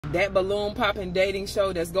that balloon popping dating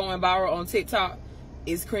show that's going viral on TikTok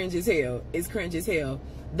is cringe as hell. It's cringe as hell.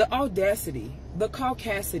 The audacity, the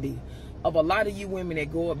caucasity of a lot of you women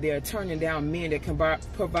that go up there turning down men that can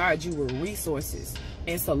provide you with resources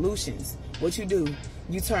and solutions. What you do,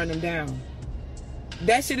 you turn them down.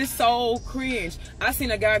 That shit is so cringe. I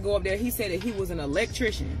seen a guy go up there, he said that he was an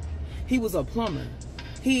electrician, he was a plumber,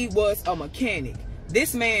 he was a mechanic.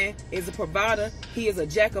 This man is a provider, he is a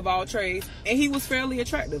jack of all trades, and he was fairly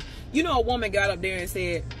attractive. You know, a woman got up there and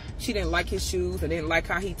said she didn't like his shoes and didn't like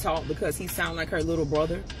how he talked because he sounded like her little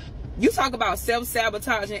brother. You talk about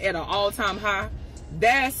self-sabotaging at an all-time high.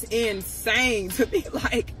 That's insane to me.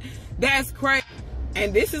 Like, that's crazy.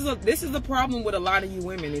 And this is a problem with a lot of you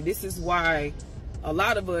women, and this is why a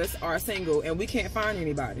lot of us are single and we can't find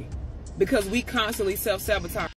anybody, because we constantly self-sabotage.